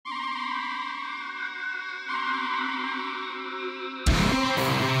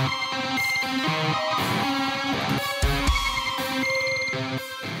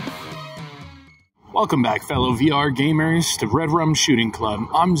Welcome back, fellow VR gamers, to Red Rum Shooting Club.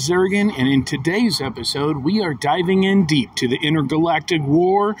 I'm Zergan, and in today's episode, we are diving in deep to the intergalactic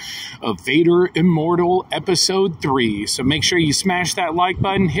war of Vader Immortal Episode 3. So make sure you smash that like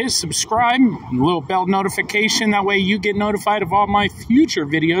button, hit subscribe, and little bell notification. That way you get notified of all my future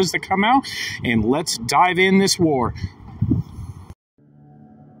videos that come out, and let's dive in this war.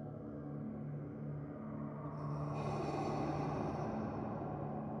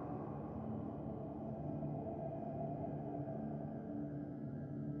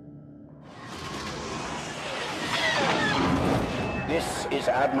 This is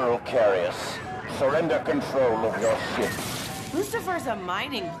Admiral Carius. Surrender control of your ship. Lucifer's a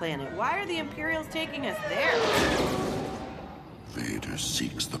mining planet. Why are the Imperials taking us there? Vader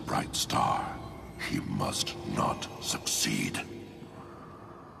seeks the bright star. He must not succeed.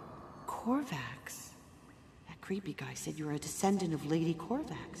 Korvax? That creepy guy said you were a descendant of Lady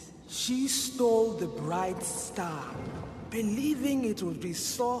Korvax. She stole the bright star, believing it would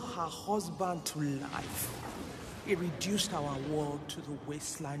restore her husband to life. It reduced our world to the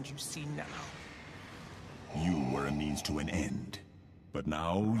wasteland you see now. You were a means to an end, but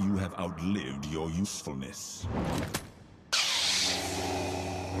now you have outlived your usefulness.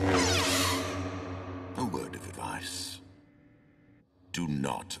 A word of advice. Do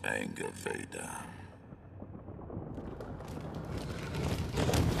not anger Vader.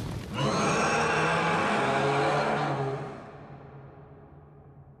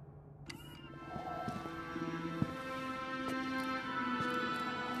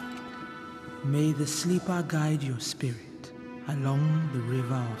 May the sleeper guide your spirit along the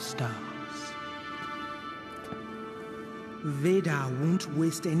river of stars. Vader won't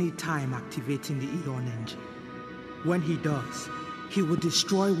waste any time activating the Eon engine. When he does, he will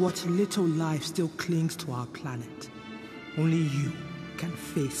destroy what little life still clings to our planet. Only you can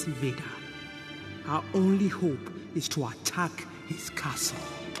face Vader. Our only hope is to attack his castle.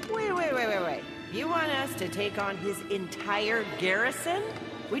 Wait. You want us to take on his entire garrison?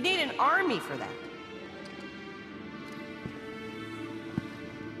 We need an army for that.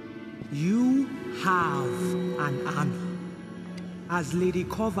 You have an army. As Lady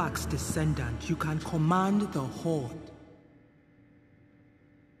Korvax's descendant, you can command the Horde.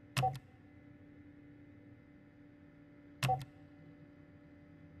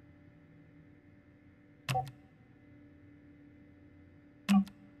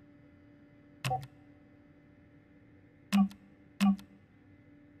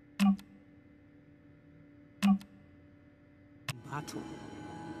 Battle.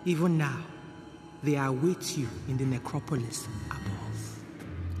 Even now, they await you in the necropolis above.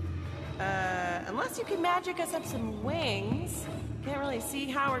 Unless you can magic us up some wings, can't really see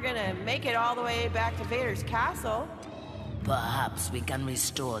how we're gonna make it all the way back to Vader's castle. Perhaps we can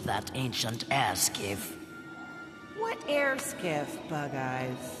restore that ancient air skiff. What air skiff, Bug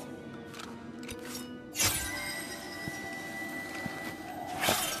Eyes?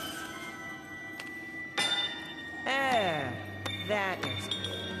 That is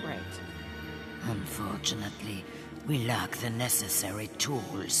right. Unfortunately, we lack the necessary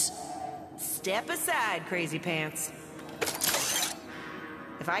tools. Step aside, crazy pants.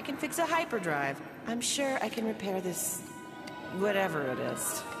 If I can fix a hyperdrive, I'm sure I can repair this... whatever it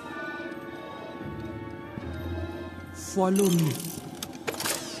is. Follow me.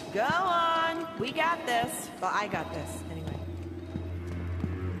 Go on! We got this. Well, I got this, anyway.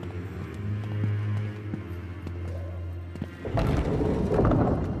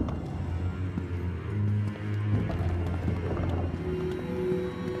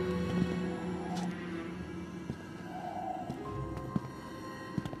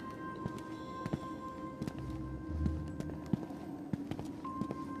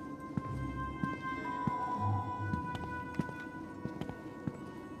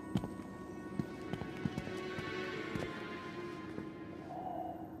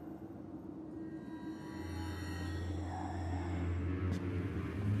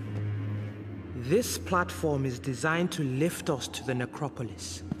 This platform is designed to lift us to the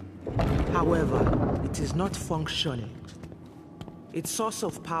necropolis. However, it is not functioning. Its source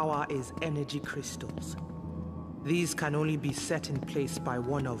of power is energy crystals. These can only be set in place by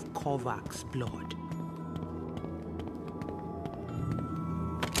one of Korvax's blood.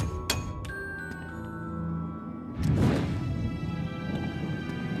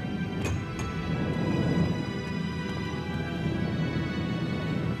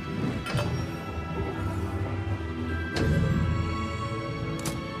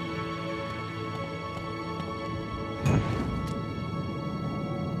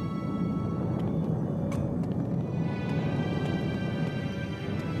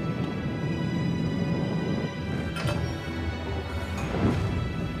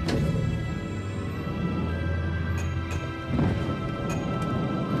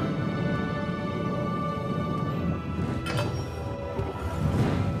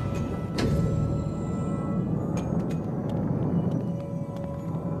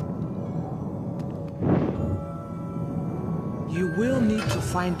 will need to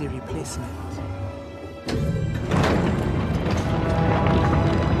find a replacement.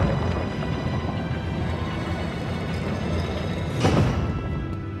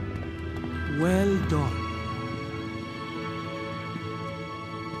 Well done.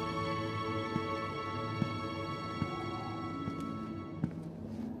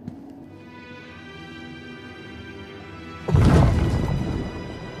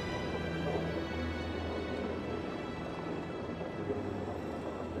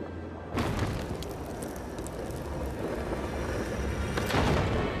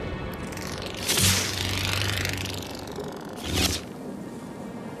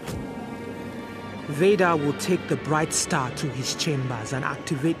 Vader will take the bright star to his chambers and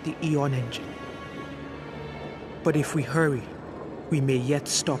activate the Eon engine. But if we hurry, we may yet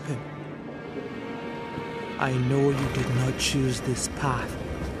stop him. I know you did not choose this path,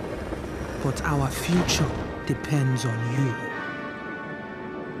 but our future depends on you.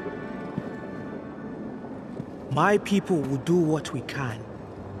 My people will do what we can,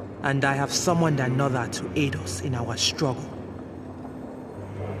 and I have summoned another to aid us in our struggle.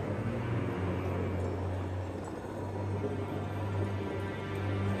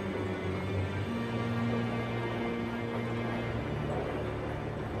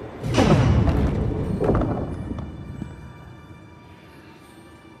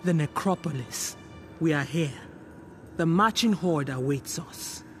 The necropolis. We are here. The marching horde awaits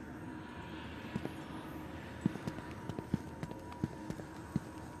us.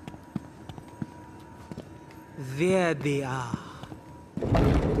 There they are.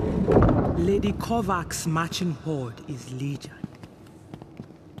 Lady Kovac's marching horde is legion.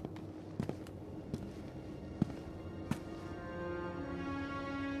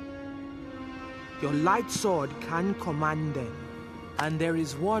 Your light sword can command them. And there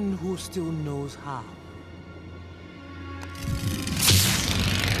is one who still knows how.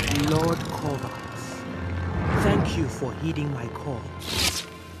 Lord Kovacs, thank you for heeding my call.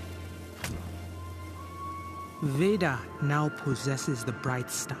 Vader now possesses the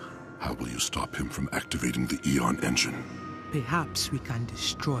Bright Star. How will you stop him from activating the Eon engine? Perhaps we can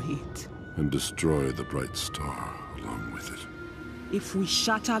destroy it. And destroy the Bright Star along with it. If we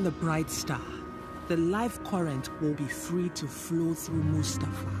shatter the Bright Star, the life current will be free to flow through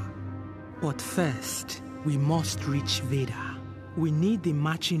Mustafa. But first, we must reach Vader. We need the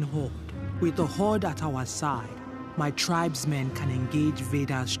marching horde. With the horde at our side, my tribesmen can engage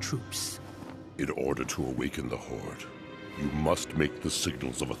Vader's troops. In order to awaken the horde, you must make the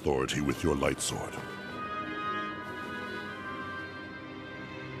signals of authority with your light sword.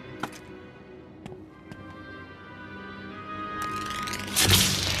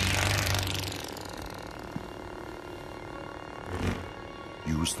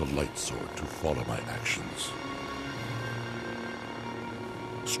 Use the light sword to follow my actions.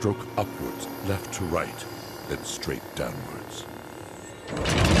 Stroke upwards, left to right, then straight downwards.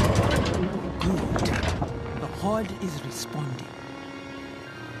 Good. The horde is responding.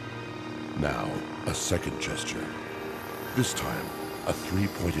 Now, a second gesture. This time, a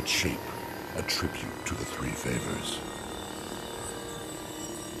three-pointed shape, a tribute to the three favors.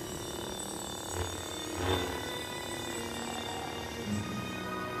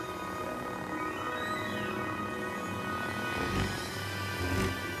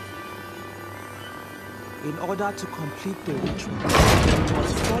 In order to complete the ritual, we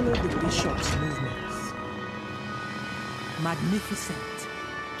must follow the bishop's movements. Magnificent.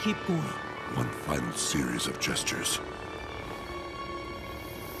 Keep going. One final series of gestures.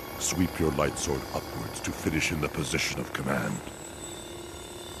 Sweep your light sword upwards to finish in the position of command.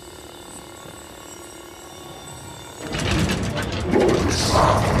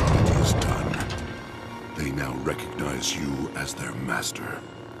 It is done. They now recognize you as their master.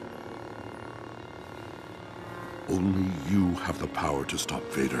 Only you have the power to stop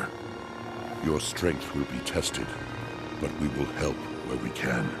Vader. Your strength will be tested, but we will help where we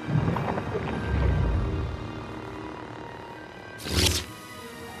can.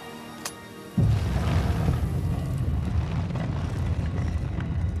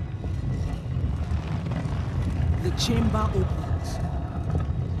 The chamber opens.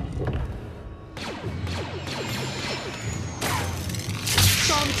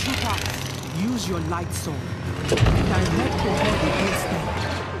 Stormtroopers, use your light sword. Direct the horde against them.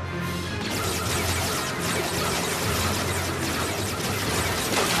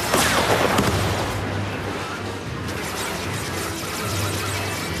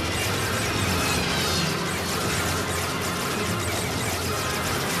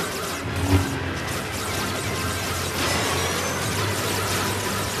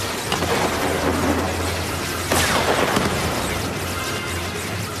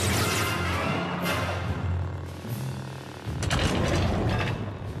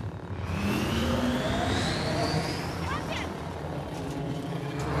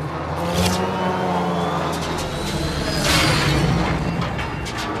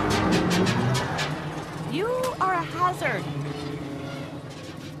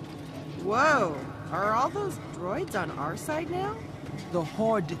 those droids on our side now? The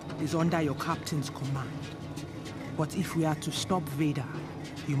Horde is under your captain's command. But if we are to stop Vader,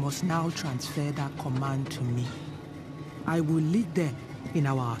 you must now transfer that command to me. I will lead them in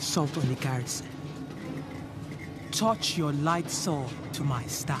our assault on the garrison. Touch your light sword to my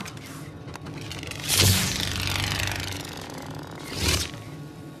staff.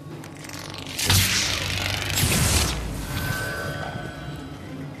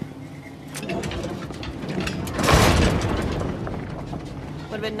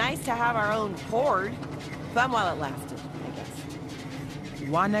 Would have been nice to have our own Horde. Fun while it lasted, I guess.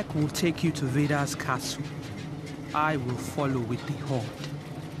 Wanek will take you to Vader's castle. I will follow with the Horde.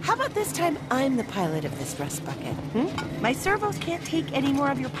 How about this time I'm the pilot of this rust bucket? My servos can't take any more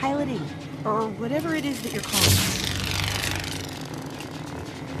of your piloting, or whatever it is that you're calling it.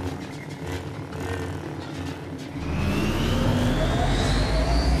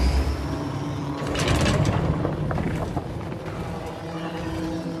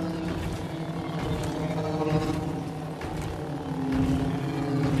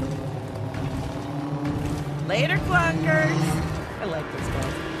 Later, clunkers! I like this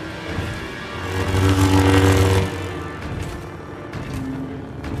guy.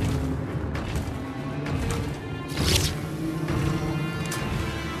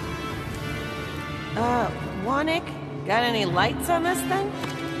 Wanik, got any lights on this thing?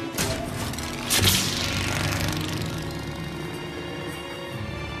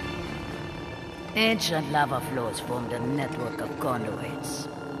 Ancient lava flows formed a network of conduits.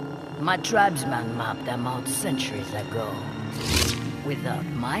 My tribesman mapped them out centuries ago. Without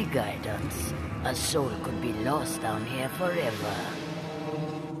my guidance, a soul could be lost down here forever.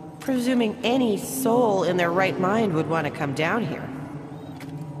 Presuming any soul in their right mind would want to come down here.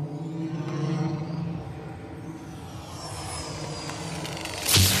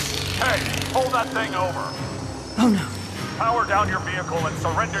 Hey, pull that thing over. Oh no. Power down your vehicle and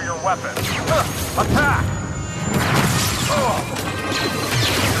surrender your weapon. Attack!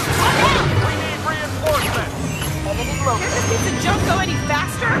 We need reinforcements! Can this piece of junk go any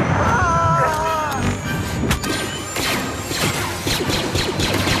faster?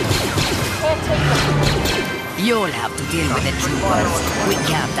 You'll have to deal with the troopers. We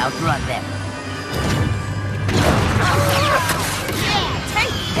can't outrun them. Yeah,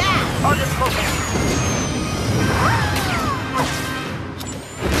 take that! Target focus!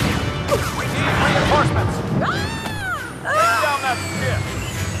 We need reinforcements! Take down that ship!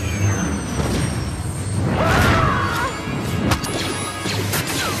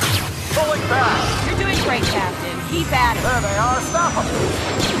 Pulling back! You're doing great, Captain. Keep at it. There they are, stop them!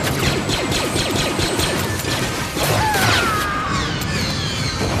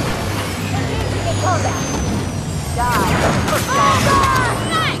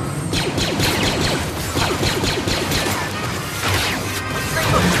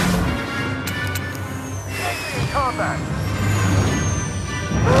 Combat!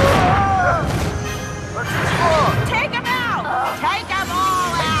 Let's explore! Take him out! Take them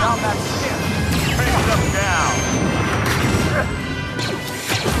all Down out! that ship! Bring them down!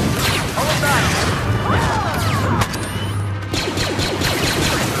 Pull them back!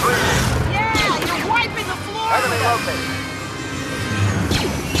 Yeah, you're wiping the floor! Enemy located!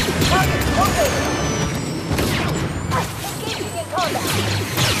 Target located! Engaging in combat!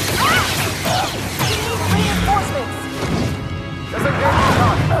 We need reinforcements! Disengaging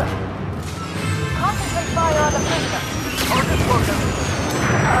target! Concentrate fire on the prisoner! Target located!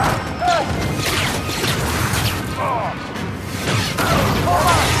 Hold on!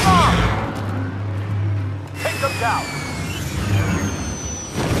 Stop! Take them down!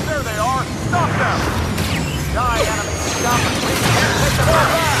 There they are! Stop them! Die, enemy! Stop them! We can't take them all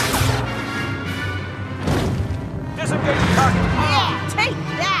back! Disengage target! Yeah, take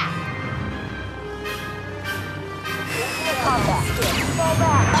that! Combat! Fall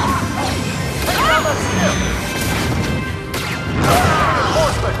back! Take down that ship!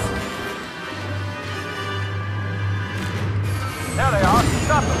 Reinforcements! There they are!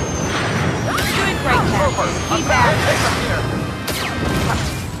 Stop them! You're doing great, Captain. Keep at it. Take them here!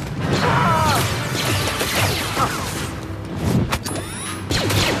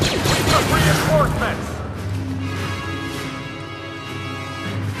 Reinforcements!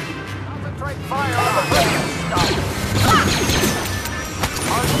 Concentrate fire on the prison stop!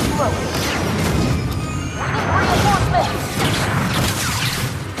 Reinforcements!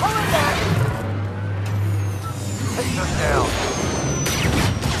 Pulling back! Take them down!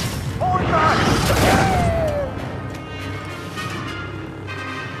 Pulling back!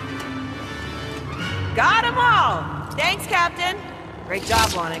 Got them all! Thanks, Captain. Great job,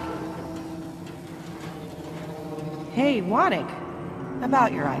 Wanik. Hey, Wannick.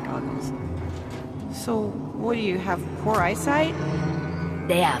 About your eye goggles. So, what do you have, poor eyesight?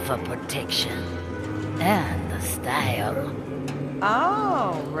 They are for protection. And the style.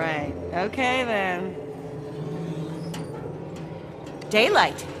 Oh, right. Okay, then.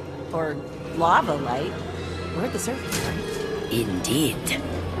 Daylight. Or lava light. We're at the surface, right? Indeed.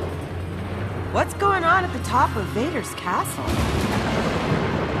 What's going on at the top of Vader's castle?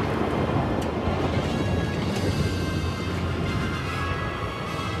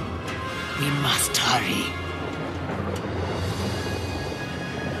 We must hurry.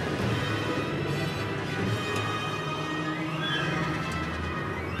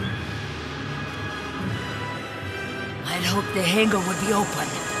 I'd hoped the hangar would be open.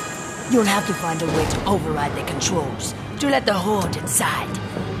 You'll have to find a way to override the controls, to let the Horde inside.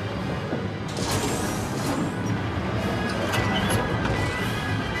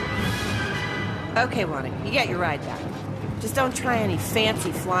 Okay, Wannick, you get your ride back. Just don't try any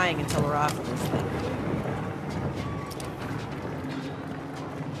fancy flying until we're off of this thing.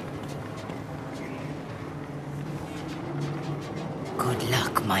 Good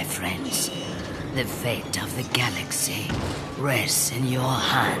luck, my friends. The fate of the galaxy rests in your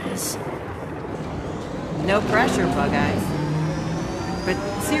hands. No pressure, Bug Eyes. But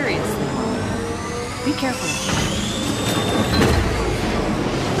seriously, be careful.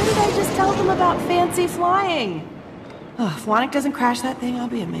 What did I just tell them about fancy flying? Oh, if Wannick doesn't crash that thing, I'll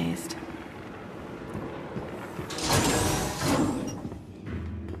be amazed.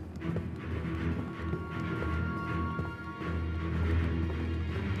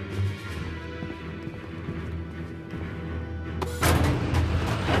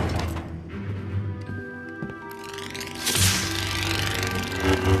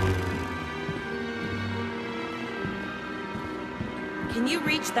 Can you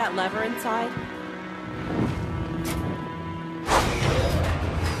reach that lever inside?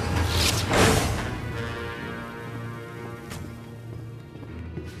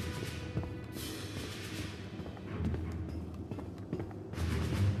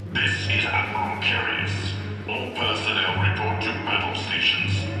 This is Admiral Curious. All personnel report to battle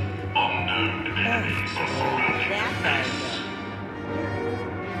stations. Unknown enemies are surrounding the base.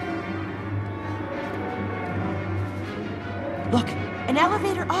 Look, an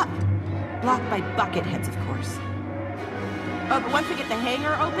elevator up! Blocked by bucket heads, of course. Oh, but once we get the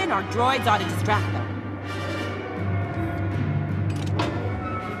hangar open, our droids ought to distract them.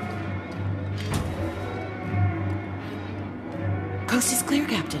 Coast is clear,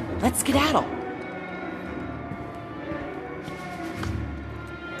 Captain. Let's skedaddle.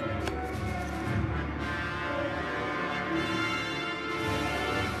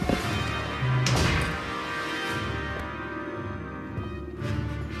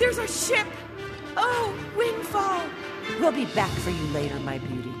 There's our ship! Oh, windfall! We'll be back for you later, my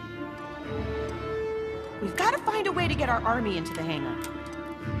beauty. We've got to find a way to get our army into the hangar.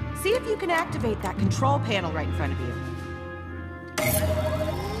 See if you can activate that control panel right in front of you.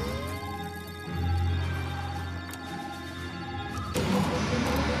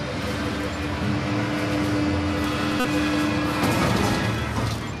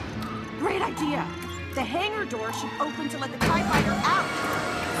 Great idea! The hangar door should open to let the TIE Fighter out.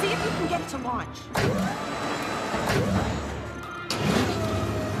 See if you can get it to launch.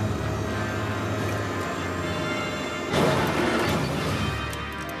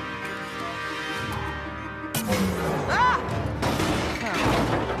 Ah! Oh.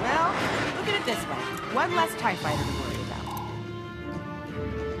 Well, look at it this way. One less TIE Fighter to worry about.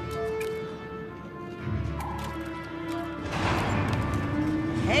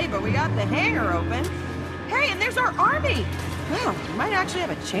 Hey, but we got the hangar open. Hey, and there's our army! Well, we might actually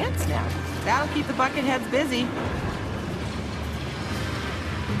have a chance now. That'll keep the bucket heads busy.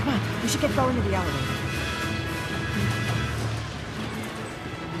 Come on, we should get going to the elevator.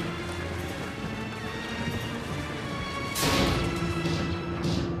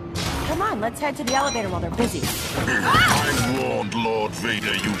 Come on, let's head to the elevator while they're busy. I warned Lord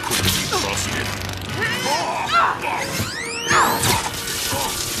Vader you couldn't be trusted.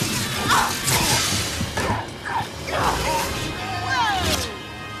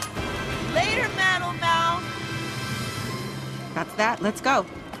 Later, Metal Mouth! That's that. Let's go.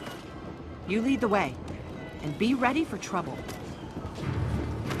 You lead the way. And be ready for trouble.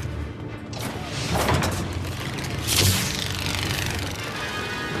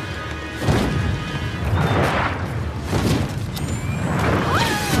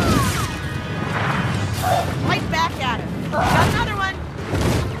 Right back at him. Got another one.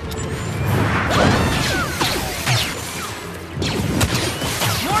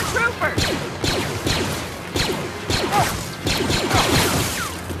 More troopers.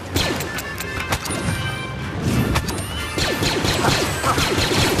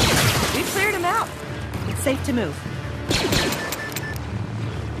 Safe to move.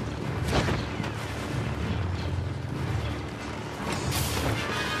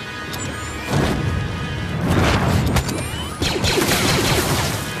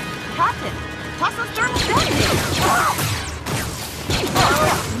 Captain, toss those thermal detonators.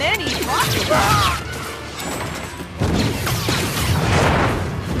 Many rocket bombs.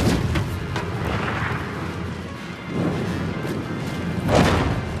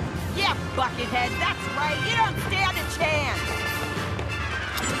 Yeah, buckethead, that's right. You don't stand a chance.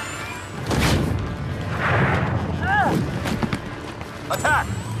 Attack!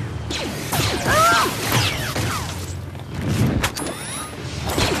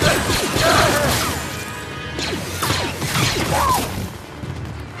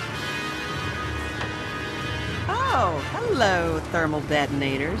 Oh, hello, thermal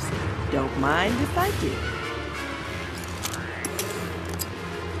detonators. Don't mind if I do.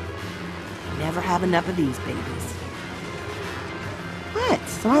 Never have enough of these babies. What?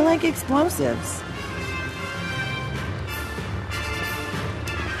 So I like explosives.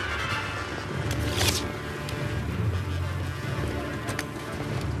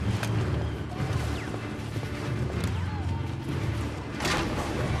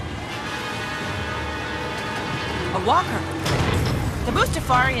 A walker. The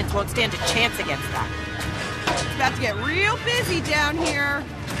Mustafarians won't stand a chance against that. It's about to get real busy down here.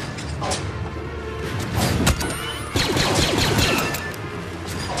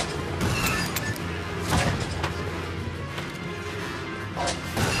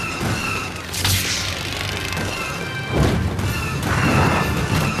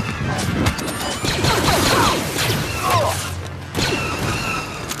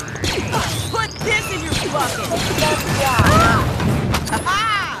 Put this in your bucket.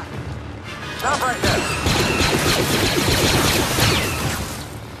 Aha! Stop right there!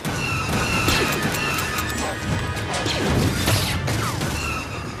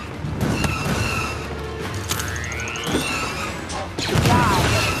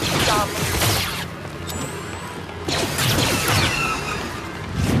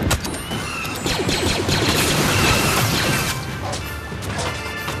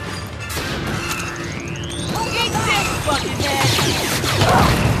 Eat this, buckethead!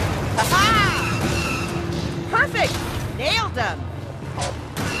 Aha! Perfect! Nailed them!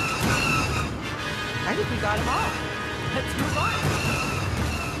 I think we got them all. Let's move on.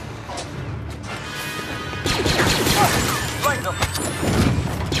 Right them!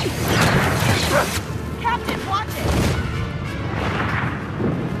 Captain, watch it!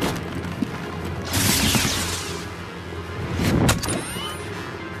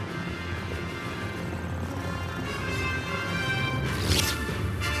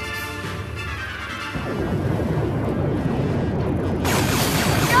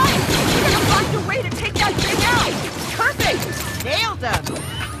 Guys, we're gonna find a way to take that thing out! Perfect! Nailed them!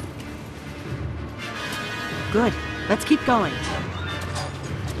 Good. Let's keep going.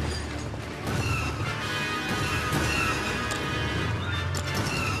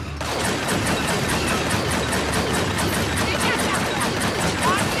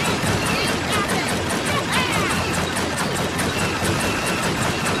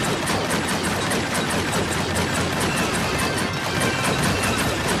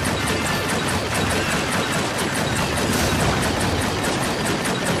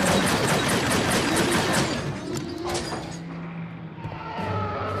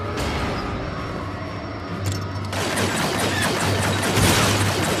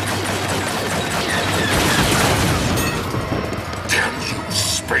 Damn you,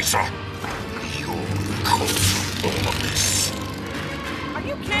 Spacer! You're the cause of all of this. Are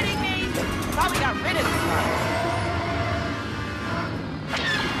you kidding me? Thought we got rid of this one.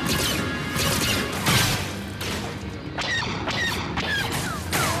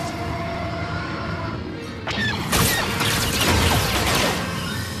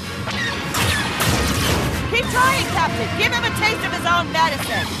 Keep trying, Captain. Give him a taste of his own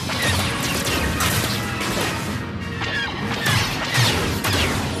medicine.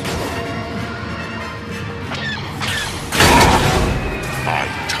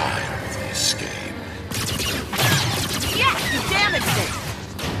 I'm tired of this game. Yeah, you damaged it.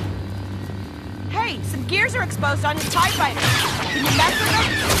 Hey, some gears are exposed on his TIE fighter. Can you mess with them?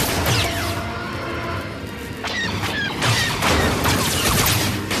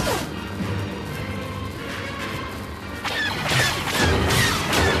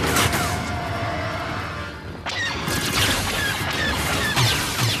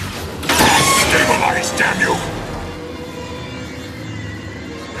 Stabilize, damn you!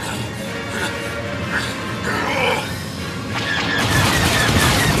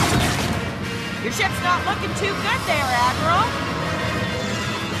 Your ship's not looking looking too good there, Admiral.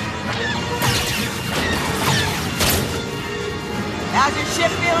 How's your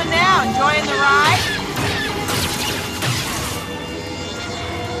ship feeling now? Enjoying the ride?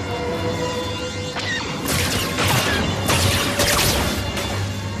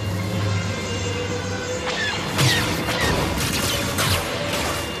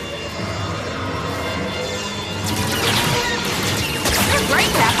 You're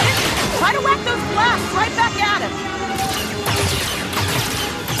great, Captain. Try to whack those blasts right back at him.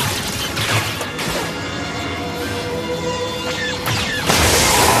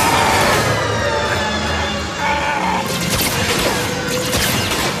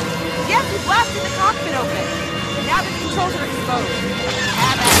 Blasted the cockpit open. Now the controls are exposed.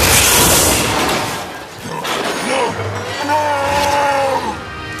 Have at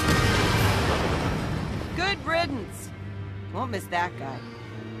it. Good riddance. Won't miss that guy.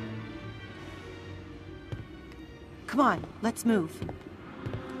 Come on, let's move.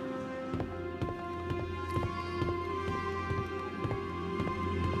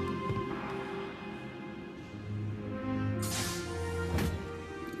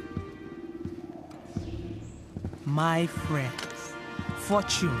 My friends,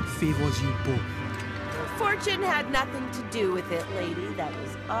 fortune favors you both. Fortune had nothing to do with it, lady. That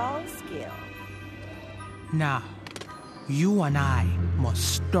was all skill. Now, you and I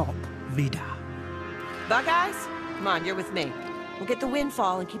must stop Vader. Buckeyes, come on, you're with me. We'll get the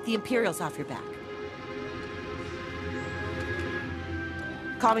windfall and keep the Imperials off your back.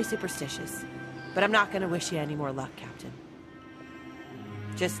 Call me superstitious, but I'm not gonna wish you any more luck, Captain.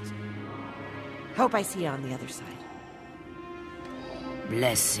 Just hope I see you on the other side.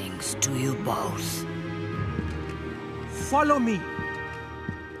 Blessings to you both. Follow me.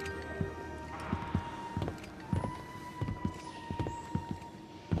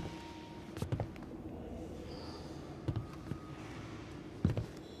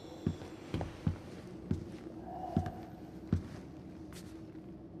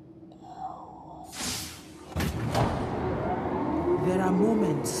 There are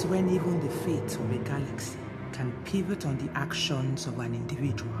moments when even the fate of a galaxy can pivot on the actions of an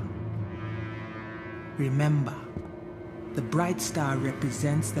individual. Remember, the bright star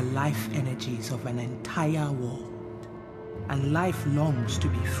represents the life energies of an entire world, and life longs to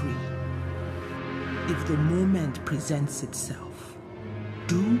be free. If the moment presents itself,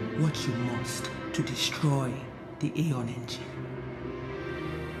 do what you must to destroy the Aeon engine.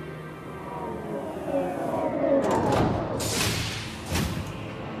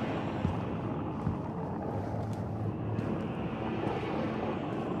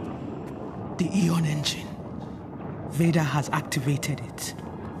 The Aeon engine. Vader has activated it.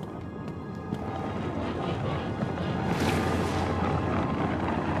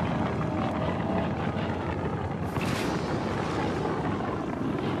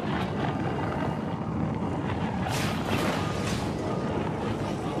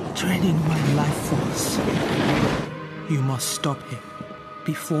 Draining my life force. You must stop him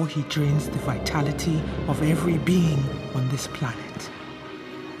before he drains the vitality of every being on this planet.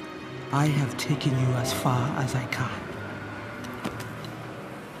 I have taken you as far as I can.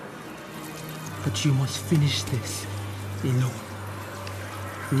 But you must finish this alone.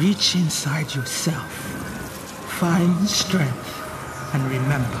 Reach inside yourself. Find strength. And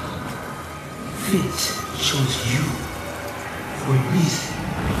remember, fate chose you for a reason.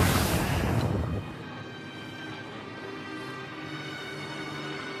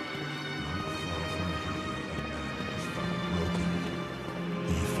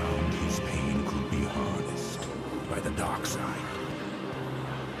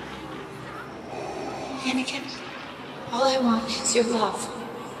 Anakin, all I want is your love.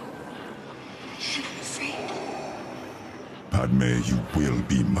 And I'm afraid. Padme, you will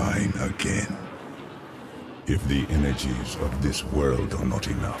be mine again. If the energies of this world are not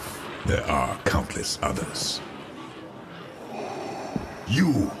enough, there are countless others.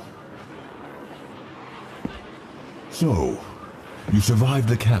 You! So, you survived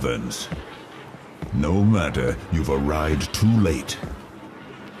the caverns. No matter, you've arrived too late.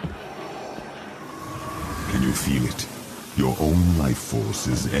 Can you feel it? Your own life force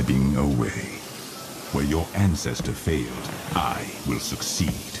is ebbing away. Where your ancestor failed, I will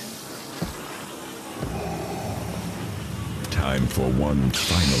succeed. Time for one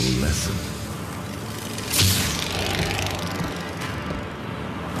final lesson.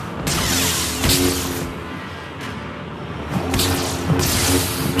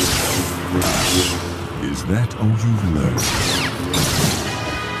 Is that all you've learned?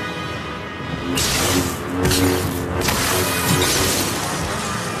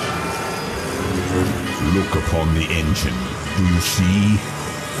 Look upon the engine. Do you see?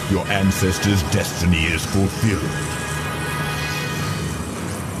 Your ancestors' destiny is fulfilled.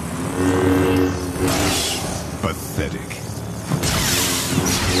 Pathetic.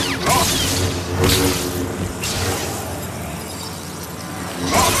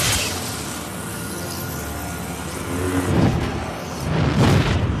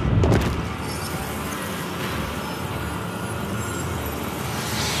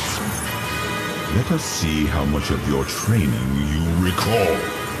 Let us see how much of your training you recall.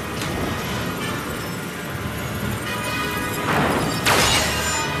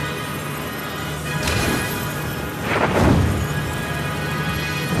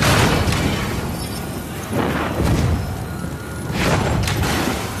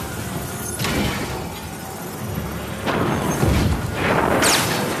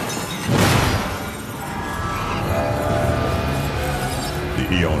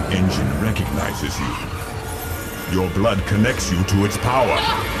 Engine recognizes you. Your blood connects you to its power.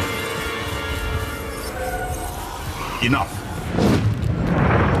 Enough.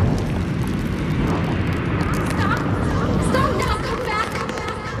 Stop now, come back.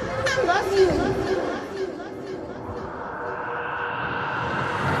 I love you.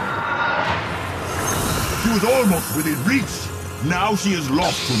 She was almost within reach. Now she is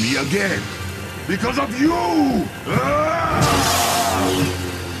lost to me again. Because of you!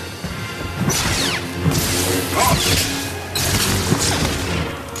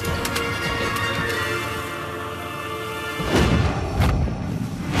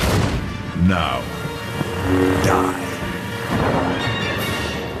 Now, die.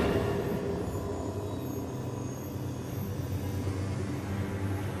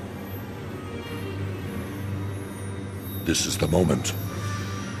 This is the moment.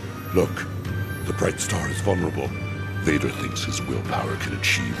 Look, the bright star is vulnerable. Vader thinks his willpower can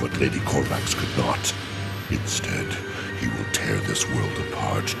achieve what Lady Corvax could not. Instead, he will tear this world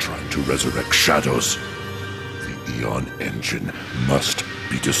apart, trying to resurrect shadows. The Eon engine must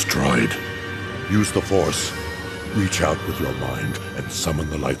be destroyed. Use the Force. Reach out with your mind and summon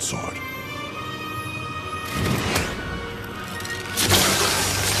the light sword.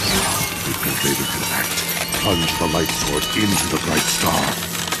 Before Vader can act, plunge the light sword into the bright star.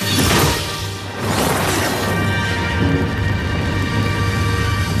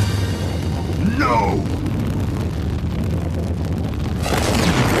 No!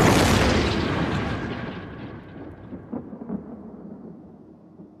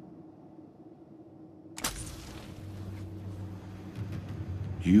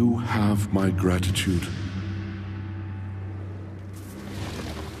 You have my gratitude.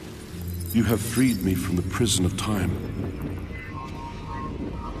 You have freed me from the prison of time.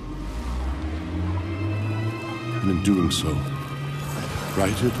 And in doing so,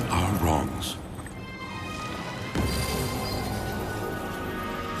 righted our wrongs.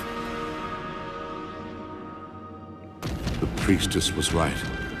 The priestess was right.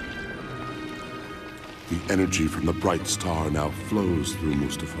 The energy from the bright star now flows through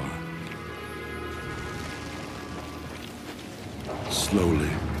Mustafar. Slowly,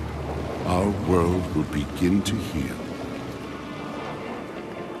 our world will begin to heal.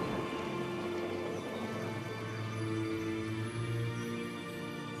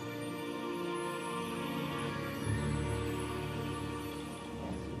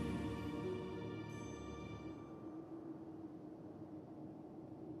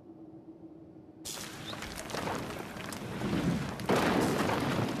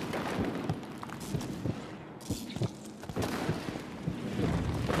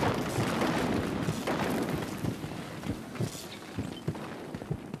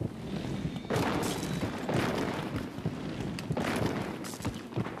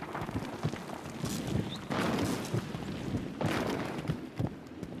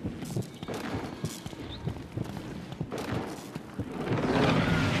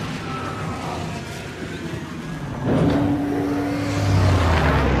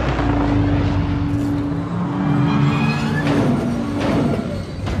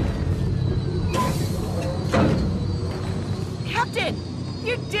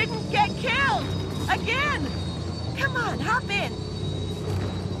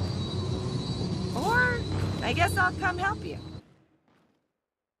 I guess I'll come help you.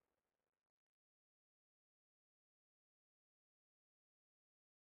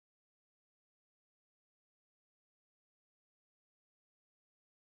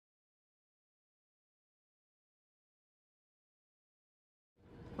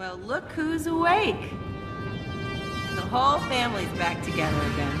 Well, look who's awake. The whole family's back together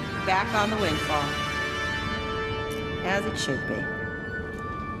again, back on the windfall. As it should be.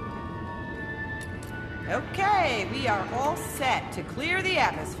 Okay, we are all set to clear the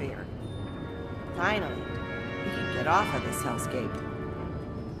atmosphere. Finally, we can get off of this hellscape.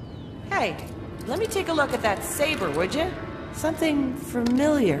 Hey, let me take a look at that saber, would you? Something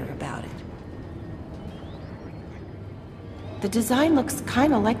familiar about it. The design looks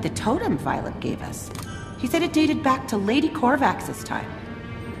kind of like the totem Violet gave us. He said it dated back to Lady Corvax's time.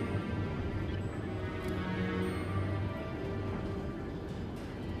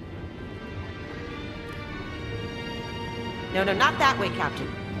 No, not that way, Captain.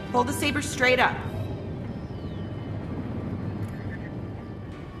 Hold the saber straight up.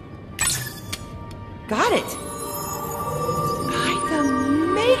 Got it! By the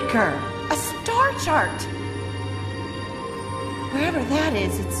Maker! A star chart! Wherever that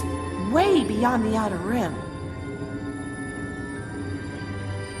is, it's way beyond the outer rim.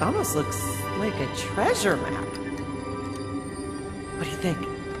 Almost looks like a treasure map. What do you think?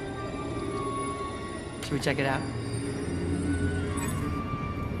 Should we check it out?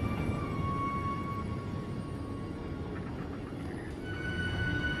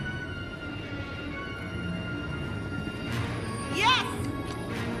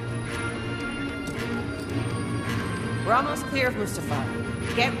 We're almost clear of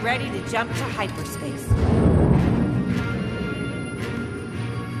Mustafar. Get ready to jump to hyperspace.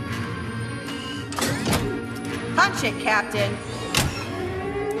 Punch it, Captain.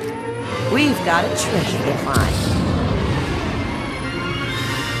 We've got a treasure to find.